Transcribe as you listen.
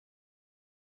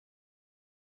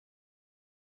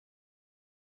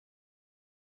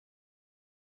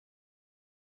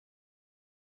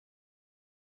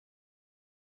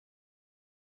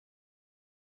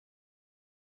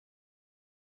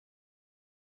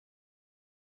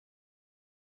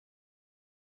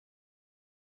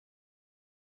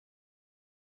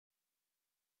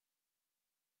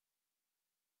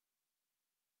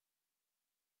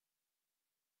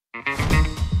You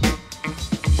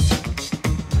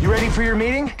ready for your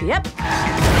meeting? Yep.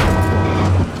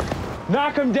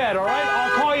 Knock him dead, all right?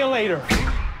 I'll call you later.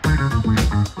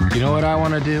 You know what I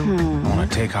want to do? I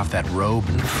want to take off that robe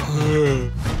and...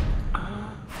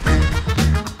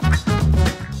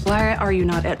 Why are you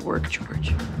not at work,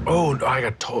 George? Oh, no, I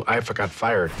got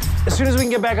fired. As soon as we can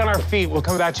get back on our feet, we'll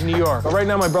come back to New York. But right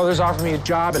now, my brother's offering me a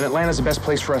job, and Atlanta's the best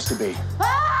place for us to be.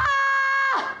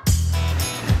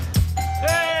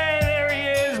 Hey, there he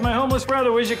is, my homeless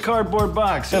brother. Where's your cardboard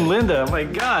box? And Linda, oh my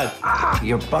God.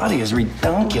 Your body is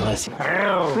redonkulous.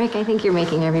 Rick, I think you're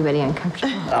making everybody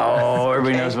uncomfortable. Oh,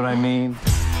 everybody knows what I mean.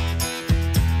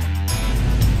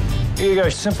 Here you go,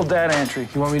 simple data entry.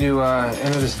 You want me to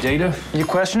enter this data? You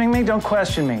questioning me? Don't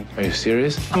question me. Are you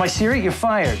serious? Am I serious? You're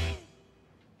fired.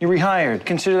 You're rehired.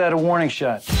 Consider that a warning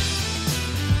shot.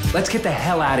 Let's get the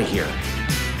hell out of here.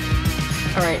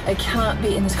 All right, I can't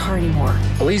be in this car anymore.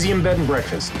 Elysium bed and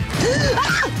breakfast.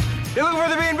 You looking for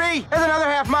the B&B? There's another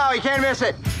half-mile. You can't miss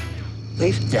it.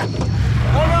 Leave? Yeah. Oh,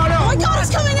 no, no. Oh my God, it's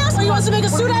coming out! He wants to make a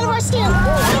suit out of our skin.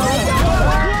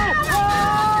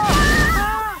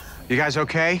 You guys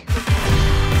okay?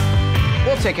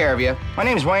 We'll take care of you. My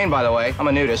name's Wain, by the way. I'm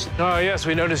a nudist. Oh, yes,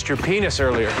 we noticed your penis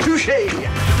earlier. Touché!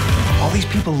 All these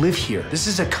people live here. This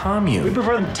is a commune. We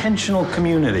prefer intentional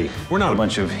community. We're not a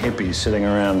bunch of hippies sitting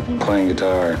around playing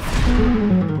guitar.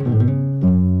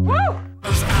 Woo!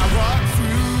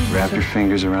 Wrap your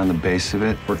fingers around the base of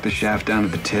it, work the shaft down to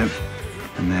the tip,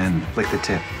 and then flick the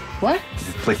tip. What?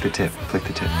 Flick the tip, flick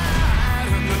the tip.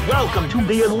 Welcome to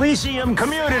the Elysium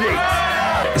community.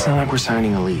 It's not like we're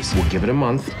signing a lease. We'll give it a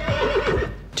month.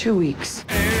 2 weeks.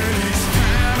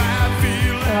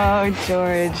 Oh,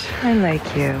 George, I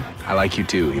like you. I like you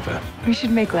too, Eva. We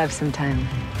should make love sometime.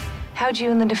 How'd you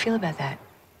and Linda feel about that?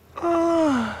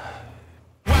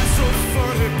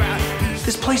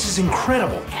 This place is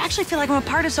incredible. I actually feel like I'm a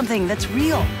part of something that's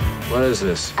real. What is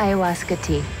this? Ayahuasca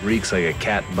tea. Reeks like a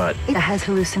cat butt. It has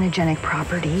hallucinogenic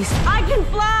properties. I can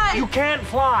fly! You can't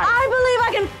fly. I believe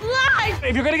I can fly!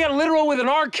 If you're gonna get literal with an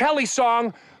R. Kelly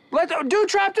song, let the dude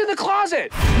trapped in the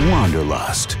closet.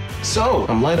 Wanderlust. So,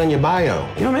 I'm light on your bio.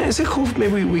 You know, man, is it cool if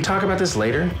maybe we talk about this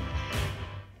later?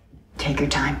 Take your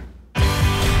time.